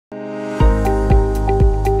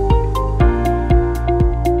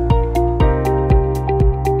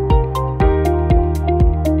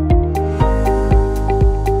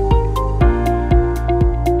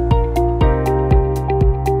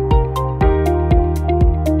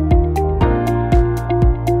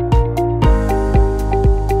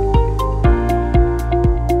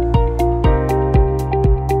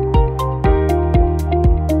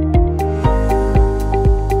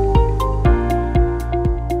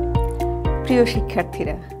প্রিয়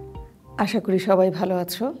শিক্ষার্থীরা, আশা করি সবাই ভালো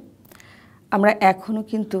আছো। আমরা এখনও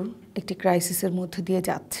কিন্তু একটি ক্রাইসিসের মধ্যে দিয়ে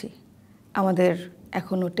যাচ্ছি। আমাদের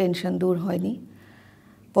এখনও টেনশন দূর হয়নি।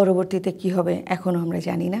 পরবর্তীতে কি হবে এখনও আমরা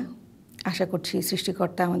জানি না। আশা করছি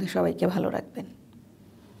সৃষ্টিকর্তা আমাদের সবাইকে ভালো রাখবেন।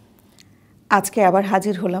 আজকে আবার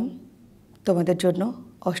হাজির হলাম তোমাদের জন্য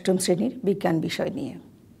অষ্টম শ্রেণীর বিজ্ঞান বিষয় নিয়ে।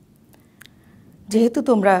 যেহেতু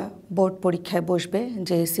তোমরা বোর্ড পরীক্ষায় বসবে,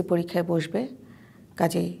 জেএসসি পরীক্ষায় বসবে,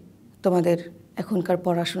 কাজেই তোমাদের এখনকার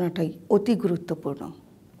পড়াশোনাটাই অতি গুরুত্বপূর্ণ।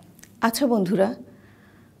 আচ্ছা বন্ধুরা,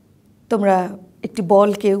 তোমরা একটি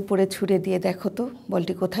বলকে উপরে ছুঁড়ে দিয়ে দেখো তো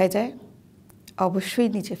বলটি কোথায় যায়? অবশ্যই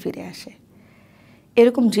নিচে ফিরে আসে।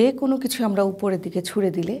 এরকম যে কোনো কিছু আমরা উপরের দিকে ছুঁড়ে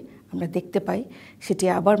দিলে আমরা দেখতে পাই সেটি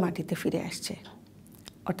আবার মাটিতে ফিরে আসছে।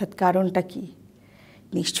 অর্থাৎ কারণটা কি?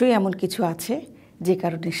 নিশ্চয়ই এমন কিছু আছে যে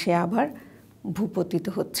কারণে সে আবার ভূপতিত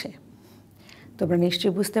হচ্ছে। তোমরা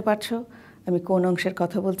নিশ্চয়ই বুঝতে পারছো আমি কোন অংশের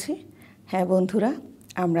কথা বলছি। হ্যাঁ বন্ধুরা,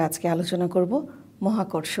 আমরা আজকে আলোচনা করব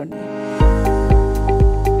মহাকর্ষ নিয়ে।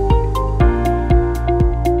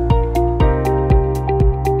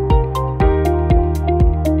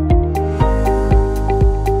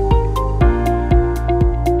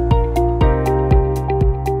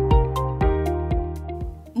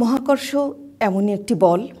 মহাকর্ষ এমনই একটি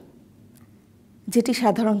বল যেটি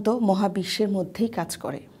সাধারণত মহাবিশ্বের মধ্যেই কাজ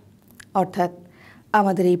করে। অর্থাৎ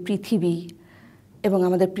আমাদের এই পৃথিবী এবং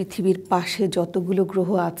আমাদের পৃথিবীর পাশে যতগুলো গ্রহ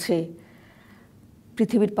আছে,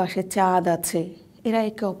 পৃথিবীর পাশে চাঁদ আছে, এরা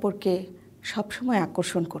একে অপরকে সবসময়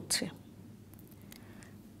আকর্ষণ করছে।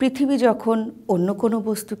 পৃথিবী যখন অন্য কোনো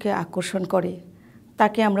বস্তুকে আকর্ষণ করে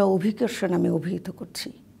তাকে আমরা অভিকর্ষ নামে অভিহিত করছি।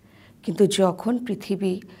 কিন্তু যখন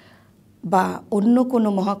পৃথিবী বা অন্য কোনো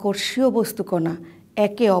মহাকর্ষীয় বস্তুকণা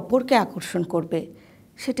একে অপরকে আকর্ষণ করবে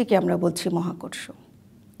সেটিকে আমরা বলছি মহাকর্ষ।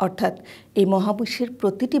 অর্থাৎ এই মহাবিশ্বের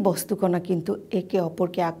প্রতিটি বস্তুকণা কিন্তু একে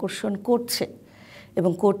অপরকে আকর্ষণ করছে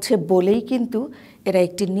এবং করছে বলেই কিন্তু এরা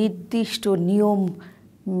একটি নির্দিষ্ট নিয়ম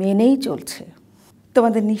মেনেই চলছে।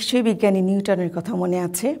 তোমাদের নিশ্চয়ই বিজ্ঞানী নিউটনের কথা মনে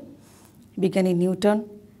আছে। বিজ্ঞানী নিউটন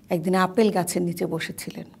একদিন আপেল গাছের নিচে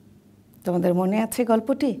বসেছিলেন। তোমাদের মনে আছে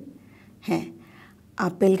গল্পটি? হ্যাঁ,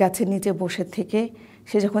 আপেল গাছের নিচে বসে থেকে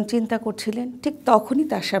সে যখন চিন্তা করছিলেন ঠিক তখনই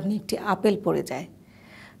তার সামনে একটি আপেল পড়ে যায়।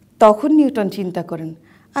 তখন নিউটন চিন্তা করেন,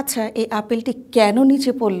 আচ্ছা এই আপেলটি কেন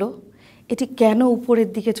নিচে পড়ল? এটি কেন উপরের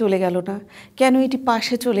দিকে চলে গেল না? কেন এটি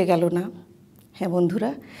পাশে চলে গেল না? হ্যাঁ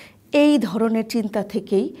বন্ধুরা, এই ধরনের চিন্তা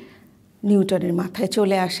থেকেই নিউটনের মাথায়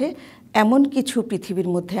চলে আসে এমন কিছু পৃথিবীর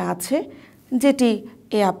মধ্যে আছে যেটি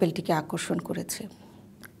এই আপেলটিকে আকর্ষণ করেছে।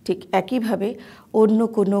 ঠিক একইভাবে অন্য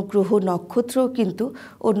কোনো গ্রহ নক্ষত্রও কিন্তু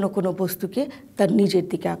অন্য কোনো বস্তুকে তার নিজের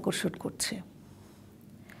দিকে আকর্ষণ করছে।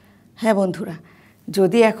 হ্যাঁ বন্ধুরা,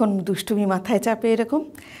 যদি এখন দুষ্টুমি মাথায় চাপে এরকম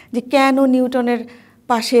যে কেন নিউটনের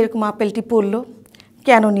পাশে এরকম আপেলটি পড়ল,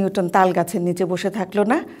 কেন নিউটন তাল গাছের নিচে বসে থাকলো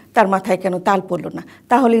না, তার মাথায় কেন তাল পড়ল না,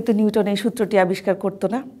 তাহলেই তো নিউটন এই সূত্রটি আবিষ্কার করতো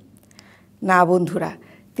না। না বন্ধুরা,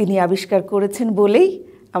 তিনি আবিষ্কার করেছেন বলেই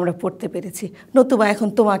আমরা পড়তে পেরেছি, নতুবা এখন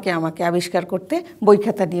তোমাকে আমাকে আবিষ্কার করতে বই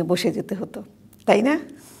খাতা নিয়ে বসে যেতে হতো, তাই না?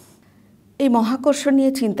 এই মহাকর্ষ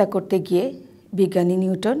নিয়ে চিন্তা করতে গিয়ে বিজ্ঞানী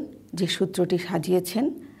নিউটন যে সূত্রটি সাজিয়েছেন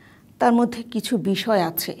তার মধ্যে কিছু বিষয়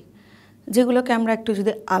আছে যেগুলোকে আমরা একটু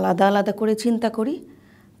যদি আলাদা আলাদা করে চিন্তা করি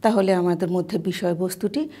তাহলে আমাদের মধ্যে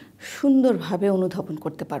বিষয়বস্তুটি সুন্দরভাবে অনুধাবন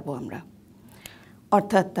করতে পারবো আমরা।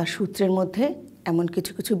 অর্থাৎ তার সূত্রের মধ্যে এমন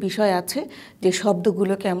কিছু কিছু বিষয় আছে যে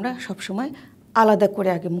শব্দগুলোকে আমরা সবসময় আলাদা করে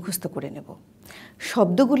আগে মুখস্থ করে নেব।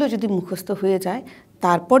 শব্দগুলো যদি মুখস্থ হয়ে যায়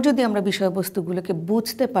তারপর যদি আমরা বিষয়বস্তুগুলোকে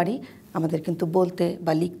বুঝতে পারি আমাদের কিন্তু বলতে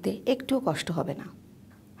বা লিখতে একটুও কষ্ট হবে না।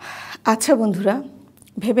 আচ্ছা বন্ধুরা,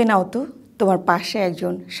 ভেবে নাও তো তোমার পাশে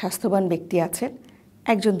একজন স্বাস্থ্যবান ব্যক্তি আছেন,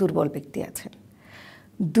 একজন দুর্বল ব্যক্তি আছেন।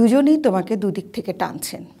 দুজনেই তোমাকে দুদিক থেকে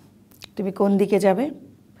টানছেন। তুমি কোন দিকে যাবে?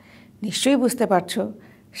 নিশ্চয়ই বুঝতে পারছো,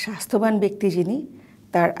 স্বাস্থ্যবান ব্যক্তি যিনি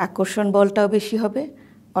তার আকর্ষণ বলটাও বেশি হবে,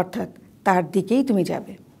 অর্থাৎ তার দিকেই তুমি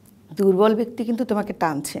যাবে। দুর্বল ব্যক্তি কিন্তু তোমাকে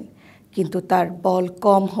টানছেন, কিন্তু তার বল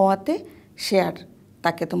কম হওয়াতে সে আর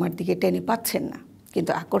তাকে তোমার দিকে টেনে পাচ্ছেন না,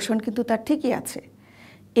 কিন্তু আকর্ষণ কিন্তু তার ঠিকই আছে।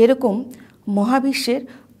 এরকম মহাবিশ্বের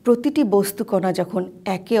প্রতিটি বস্তুকণা যখন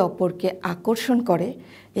একে অপরকে আকর্ষণ করে,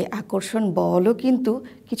 এই আকর্ষণ বলও কিন্তু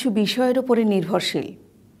কিছু বিষয়ের উপরে নির্ভরশীল।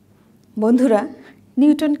 বন্ধুরা,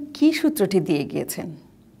 নিউটন কী সূত্রটি দিয়ে গিয়েছেন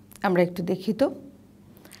আমরা একটু দেখি তো।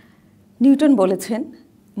 নিউটন বলেছেন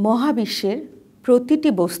মহাবিশ্বের প্রতিটি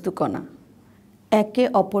বস্তুকণা একে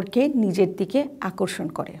অপরকে নিজের দিকে আকর্ষণ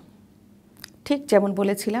করে। ঠিক যেমন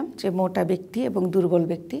বলেছিলাম যে মোটা ব্যক্তি এবং দুর্বল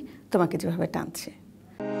ব্যক্তি তোমাকে যেভাবে টানছে।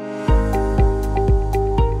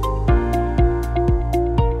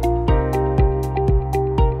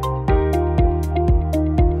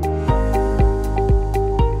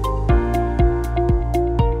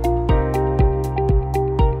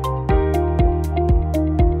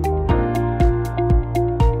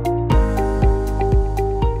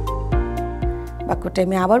 যেটা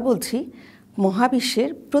আমি আবার বলছি, মহাবিশ্বের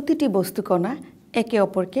প্রতিটি বস্তুকণা একে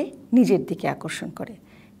অপরকে নিজের দিকে আকর্ষণ করে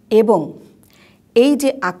এবং এই যে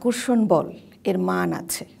আকর্ষণ বল এর মান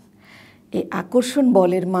আছে, এই আকর্ষণ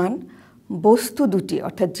বলের মান বস্তু দুটি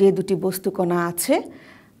অর্থাৎ যে দুটি বস্তুকণা আছে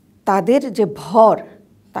তাদের যে ভর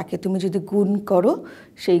তাকে তুমি যদি গুণ করো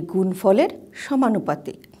সেই গুণফলের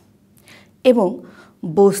সমানুপাতিক এবং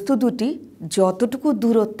বস্তু দুটি যতটুকু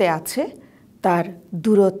দূরত্বে আছে তার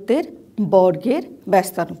দূরত্বের বর্গের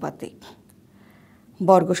ব্যস্তানুপাতিক।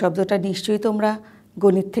 বর্গ শব্দটা নিশ্চয়ই তোমরা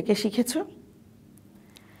গণিত থেকে শিখেছ।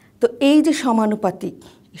 তো এই যে সমানুপাতিক,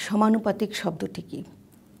 সমানুপাতিক শব্দটি কি?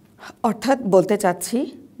 অর্থাৎ বলতে চাচ্ছি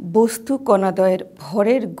বস্তু কণাদ্বয়ের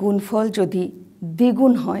ভরের গুণফল যদি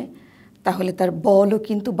দ্বিগুণ হয় তাহলে তার বলও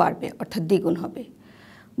কিন্তু বাড়বে অর্থাৎ দ্বিগুণ হবে।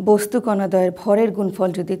 বস্তু কণাদ্বয়ের ভরের গুণফল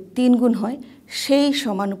যদি 3 গুণ হয় সেই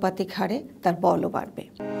সমানুপাতিক হারে তার বলও বাড়বে।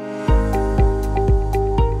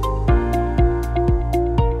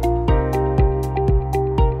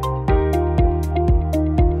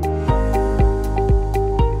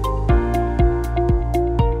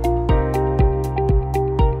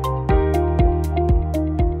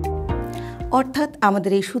 অর্থাৎ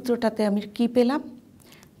আমাদের এই সূত্রটাতে আমি কি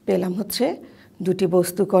পেলাম হচ্ছে দুটি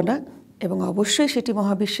বস্তু কণা এবং অবশ্যই সেটি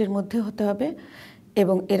মহাবিশ্বের মধ্যে হতে হবে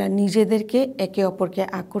এবং এরা নিজেদেরকে একে অপরকে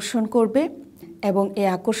আকর্ষণ করবে এবং এই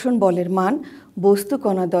আকর্ষণ বলের মান বস্তু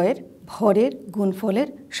কণাদ্বয়ের ভরের গুণফলের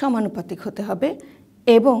সমানুপাতিক হতে হবে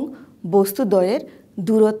এবং বস্তুদ্বয়ের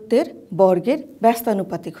দূরত্বের বর্গের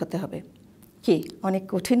ব্যস্তানুপাতিক হতে হবে। কি অনেক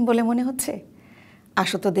কঠিন বলে মনে হচ্ছে?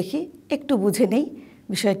 আসো তো দেখি, একটু বুঝে নেই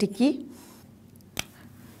বিষয়টি কি।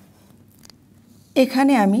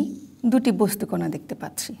 এখানে আমি দুটি বস্তুকণা দেখতে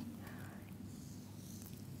পাচ্ছি।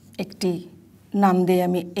 একটি নাম দিয়ে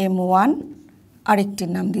আমি M1 আরেকটির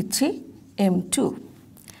নাম দিচ্ছি M2।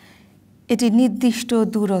 এটি নির্দিষ্ট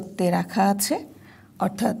দূরত্বে রাখা আছে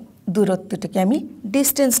অর্থাৎ দূরত্বটাকে আমি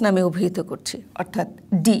ডিস্টেন্স নামে অভিহিত করছি অর্থাৎ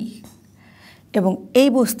D এবং এই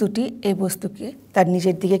বস্তুকে তার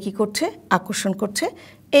নিজের দিকে কি করছে? আকর্ষণ করছে।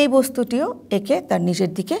 এই বস্তুটিও একে তার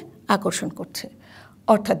নিজের দিকে আকর্ষণ করছে।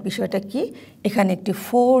 অর্থাৎ বিষয়টা কি? এখানে একটি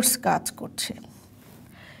ফোর্স কাজ করছে।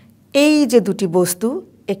 এই যে দুটি বস্তু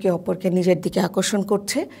একে অপরকে নিজের দিকে আকর্ষণ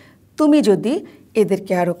করছে, তুমি যদি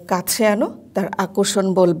এদেরকে আরও কাছে আনো তার আকর্ষণ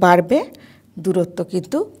বল বাড়বে, দূরত্ব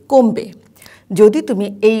কিন্তু কমবে। যদি তুমি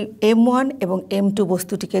এই M1 এবং M2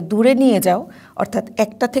 বস্তুটিকে দূরে নিয়ে যাও অর্থাৎ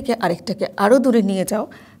একটা থেকে আরেকটাকে আরও দূরে নিয়ে যাও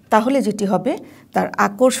তাহলে যেটি হবে তার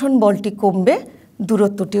আকর্ষণ বলটি কমবে,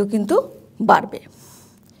 দূরত্বটিও কিন্তু বাড়বে।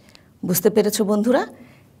 বুঝতে পেরেছো বন্ধুরা?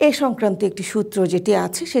 এই সংক্রান্ত একটি সূত্র যেটি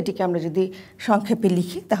আছে সেটিকে আমরা যদি সংক্ষেপে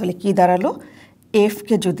লিখি তাহলে কি দাঁড়ালো?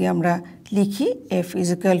 এফকে যদি আমরা লিখি F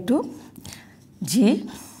 = G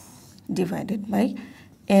divided by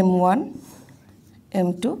M1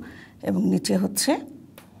 M2 এবং নিচে হচ্ছে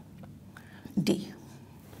D।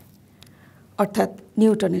 অর্থাৎ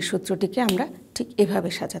নিউটনের সূত্রটিকে আমরা ঠিক এভাবে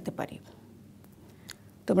সাজাতে পারি।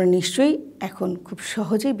 তোমরা নিশ্চয়ই এখন খুব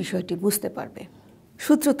সহজেই বিষয়টি বুঝতে পারবে।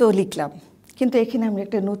 সূত্র তো লিখলাম, কিন্তু এখানে আমরা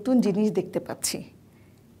একটা নতুন জিনিস দেখতে পাচ্ছি।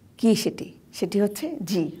 কি সেটি হচ্ছে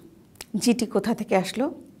জি। জিটি কোথা থেকে আসলো?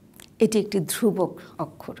 এটি একটি ধ্রুবক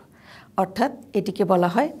অক্ষর অর্থাৎ এটিকে বলা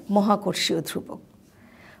হয় মহাকর্ষীয় ধ্রুবক।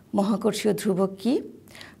 মহাকর্ষীয় ধ্রুবক কি?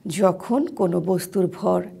 যখন কোনো বস্তুর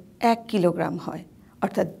ভর 1 কিলোগ্রাম হয়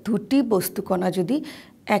অর্থাৎ দুটি বস্তুকণা যদি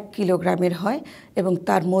 1 কিলোগ্রামের হয় এবং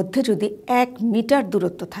তার মধ্যে যদি 1 মিটার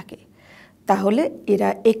দূরত্ব থাকে তাহলে এরা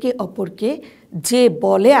একে অপরকে যে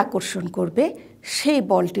বলে আকর্ষণ করবে সেই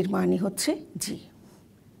বলটির মানই হচ্ছে জি।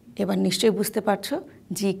 এবার নিশ্চয়ই বুঝতে পারছো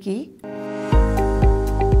জি কি?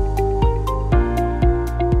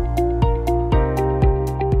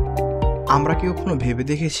 আমরা কি কখনো ভেবে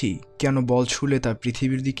দেখেছি কেন বল ছুঁলে তা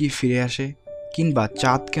পৃথিবীর দিকেই ফিরে আসে, কিংবা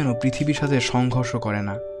চাঁদ কেন পৃথিবীর সাথে সংঘর্ষ করে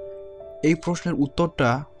না? এই প্রশ্নের উত্তরটা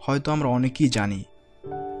হয়তো আমরা অনেকেই জানি,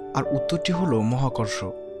 আর উত্তরটি হলো মহাকর্ষ।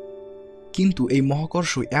 কিন্তু এই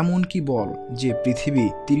মহাকর্ষ এমন কি বল যে পৃথিবী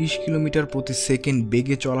 30 কিলোমিটার প্রতি সেকেন্ড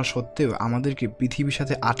বেগে চলা সত্ত্বেও আমাদেরকে পৃথিবীর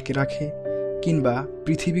সাথে আটকে রাখে কিংবা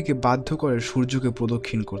পৃথিবীকে বাধ্য করে সূর্যকে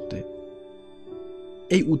প্রদক্ষিণ করতে?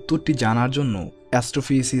 এই উত্তরটি জানার জন্য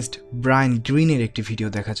অ্যাস্ট্রোফিজিসিস্ট ব্রায়ান গ্রিনের একটি ভিডিও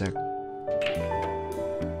দেখা যাক।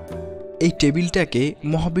 এই টেবিলটাকে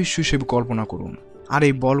মহাবিশ্ব হিসেবে কল্পনা করুন আর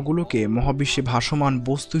এই বলগুলোকে মহাবিশ্বে ভাসমান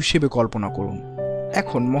বস্তু হিসেবে কল্পনা করুন।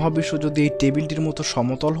 এখন মহাবিশ্ব যদি এই টেবিলটির মতো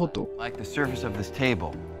সমতল হতো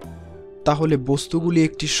তাহলে বস্তুগুলি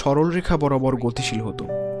একটি সরল রেখা বরাবর গতিশীল হতো।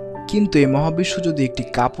 কিন্তু এই মহাবিশ্ব যদি একটি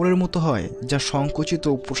কাপড়ের মতো হয় যা সংকুচিত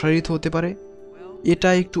ও প্রসারিত হতে পারে, এটা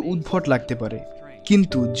একটু উদ্ভট লাগতে পারে।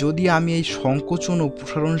 কিন্তু যদি আমি এই সংকোচন ও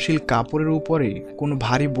প্রসারণশীল কাপড়ের উপরে কোনো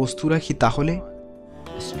ভারী বস্তু রাখি তাহলে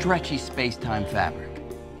stretchy space-time fabric.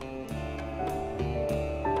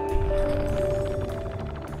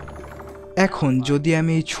 এখন যদি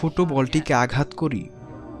আমি এই ছোট বলটিকে আঘাত করি,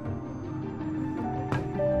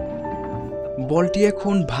 বলটি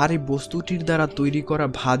এখন ভারী বস্তুটির দ্বারা তৈরি করা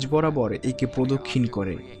ভাঁজ বরাবর একে প্রদক্ষিণ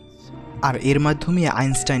করে। আর এর মাধ্যমে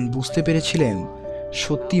আইনস্টাইন বুঝতে পেরেছিলেন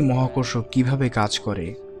সত্যি মহাকর্ষ কিভাবে কাজ করে।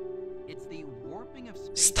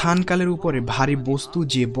 স্থানকালের উপরে ভারী বস্তু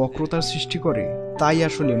যে বক্রতার সৃষ্টি করে তাই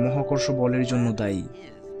আসলে মহাকর্ষ বলের জন্য দায়ী।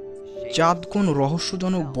 চাঁদ কোনো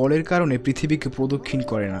রহস্যজনক বলের কারণে পৃথিবীকে প্রদক্ষিণ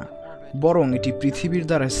করে না, বরং এটি পৃথিবীর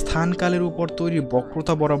দ্বারা স্থানকালের উপর তৈরি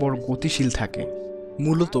বক্রতা বরাবর গতিশীল থাকে।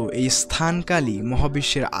 মূলত এই স্থানকালই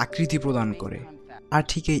মহাবিশ্বের আকৃতি প্রদান করে। আর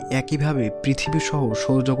ঠিক এই একইভাবে পৃথিবী সহ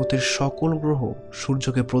সৌরজগতের সকল গ্রহ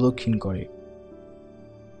সূর্যকে প্রদক্ষিণ করে।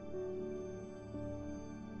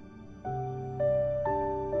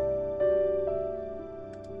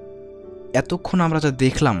 এতক্ষণ আমরা যা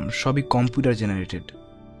দেখলাম সবই কম্পিউটার জেনারেটেড।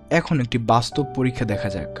 এখন একটি বাস্তব পরীক্ষা দেখা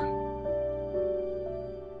যাক।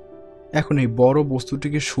 এখন এই বড়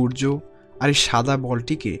বস্তুটিকে সূর্য আর এই সাদা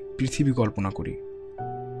বলটিকে পৃথিবী কল্পনা করি।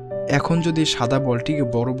 এখন যদি সাদা বলটিকে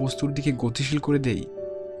বড় বস্তুর দিকে গতিশীল করে দেই,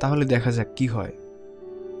 তাহলে দেখা যাক কি হয়।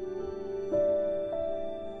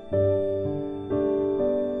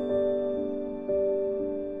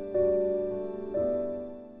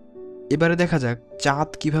 এবারে দেখা যাক চাঁদ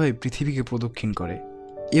কিভাবে পৃথিবীকে প্রদক্ষিণ করে।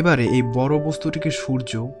 এবারে এই বড় বস্তুটিকে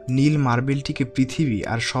সূর্য, নীল মার্বেলটিকে পৃথিবী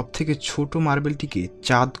আর সবথেকে ছোট মার্বেলটিকে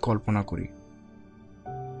চাঁদ কল্পনা করি।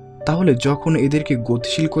 তাহলে যখন এদেরকে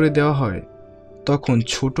গতিশীল করে দেওয়া হয়, তখন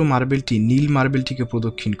ছোট মার্বেলটি নীল মার্বেলটিকে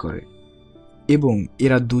প্রদক্ষিণ করে এবং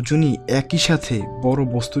এরা দুজনই একই সাথে বড়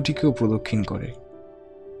বস্তুটিকেও প্রদক্ষিণ করে।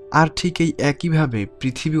 আর ঠিক এই একইভাবে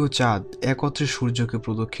পৃথিবী ও চাঁদ একত্রে সূর্যকে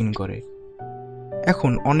প্রদক্ষিণ করে।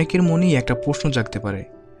 এখন অনেকের মনেই একটা প্রশ্ন জাগতে পারে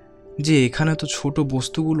যে এখানে তো ছোট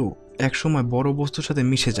বস্তুগুলো একসময় বড় বস্তুর সাথে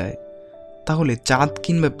মিশে যায়, তাহলে চাঁদ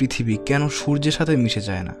কিংবা পৃথিবী কেন সূর্যের সাথে মিশে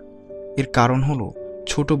যায় না? এর কারণ হলো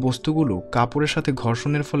ছোট বস্তুগুলো কাপড়ের সাথে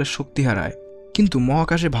ঘর্ষণের ফলে শক্তি হারায়, কিন্তু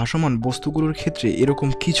মহাকাশে ভাসমান বস্তুগুলোর ক্ষেত্রে এরকম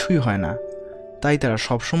কিছুই হয় না, তাই তারা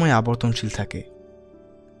সবসময় আবর্তনশীল থাকে।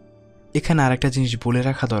 এখানে আরেকটা জিনিস বলে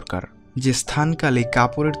রাখা দরকার যে স্থানকালে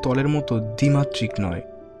কাপড়ের তলের মতো দ্বিমাত্রিক নয়,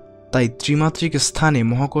 তাই ত্রিমাত্রিক স্থানে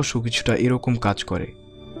মহাকর্ষ কিছুটা এরকম কাজ করে।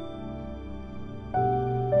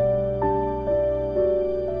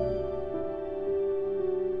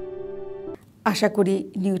 আশা করি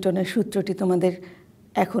নিউটনের সূত্রটি তোমাদের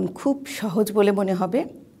এখন খুব সহজ বলে মনে হবে।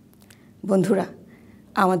 বন্ধুরা,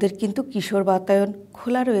 আমাদের কিন্তু কিশোর বাতায়ন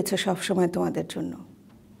খোলা রয়েছে সবসময় তোমাদের জন্য।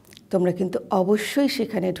 তোমরা কিন্তু অবশ্যই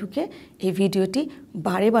সেখানে ঢুকে এই ভিডিওটি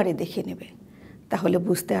বারে বারে দেখে নেবে, তাহলে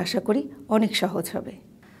বুঝতে আশা করি অনেক সহজ হবে।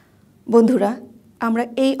 বন্ধুরা, আমরা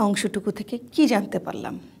এই অংশটুকু থেকে কি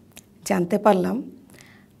জানতে পারলাম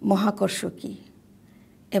মহাকর্ষ কী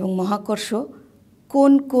এবং মহাকর্ষ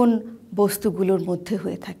কোন কোন বস্তুগুলোর মধ্যে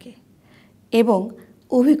হয়ে থাকে, এবং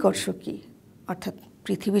অভিকর্ষ কী, অর্থাৎ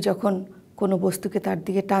পৃথিবী যখন কোনো বস্তুকে তার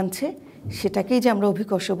দিকে টানছে সেটাকেই যে আমরা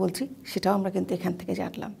অভিকর্ষ বলছি সেটাও আমরা কিন্তু এখান থেকে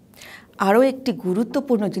জানলাম। আরও একটি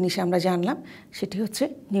গুরুত্বপূর্ণ জিনিস আমরা জানলাম, সেটি হচ্ছে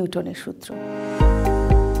নিউটনের সূত্র।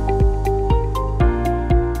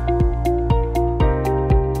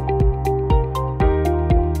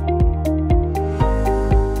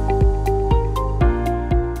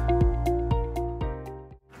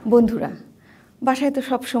 বন্ধুরা, বাসায় তো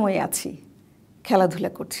সব সময় আছি,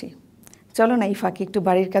 খেলাধুলা করছি, চলো না এই ফাঁকে একটু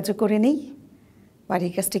বাড়ির কাজও করে নেই।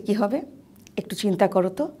 বাড়ির কাজটা কী হবে একটু চিন্তা করো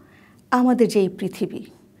তো। আমাদের যে এই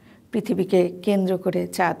পৃথিবীকে কেন্দ্র করে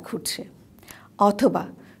চাঁদ ঘুরছে, অথবা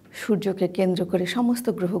সূর্যকে কেন্দ্র করে সমস্ত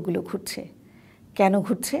গ্রহগুলো ঘুরছে, কেন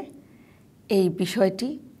ঘুরছে এই বিষয়টি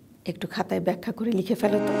একটু খাতায় ব্যাখ্যা করে লিখে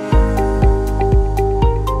ফেলো তো।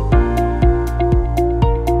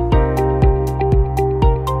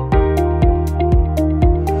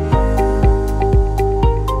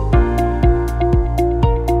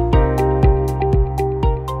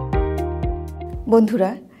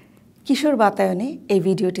 বন্ধুরা, কিশোর বাতায়নে এই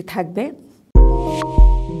ভিডিওটি থাকবে।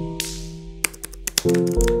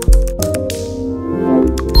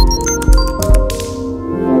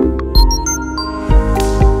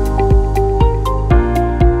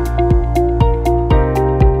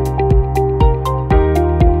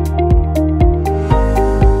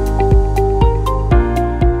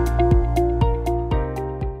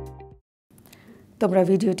 তোমরা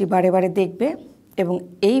ভিডিওটি বারে বারে দেখবে এবং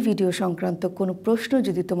এই ভিডিও সংক্রান্ত কোনো প্রশ্ন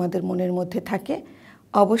যদি তোমাদের মনের মধ্যে থাকে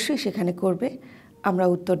অবশ্যই সেখানে করবে, আমরা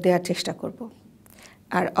উত্তর দেওয়ার চেষ্টা করব।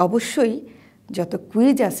 আর অবশ্যই যত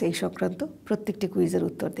কুইজ আছে এই সংক্রান্ত প্রত্যেকটি কুইজের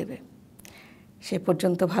উত্তর দেবে। সে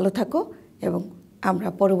পর্যন্ত ভালো থাকো এবং আমরা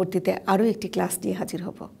পরবর্তীতে আরও একটি ক্লাস নিয়ে হাজির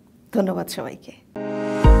হব। ধন্যবাদ সবাইকে।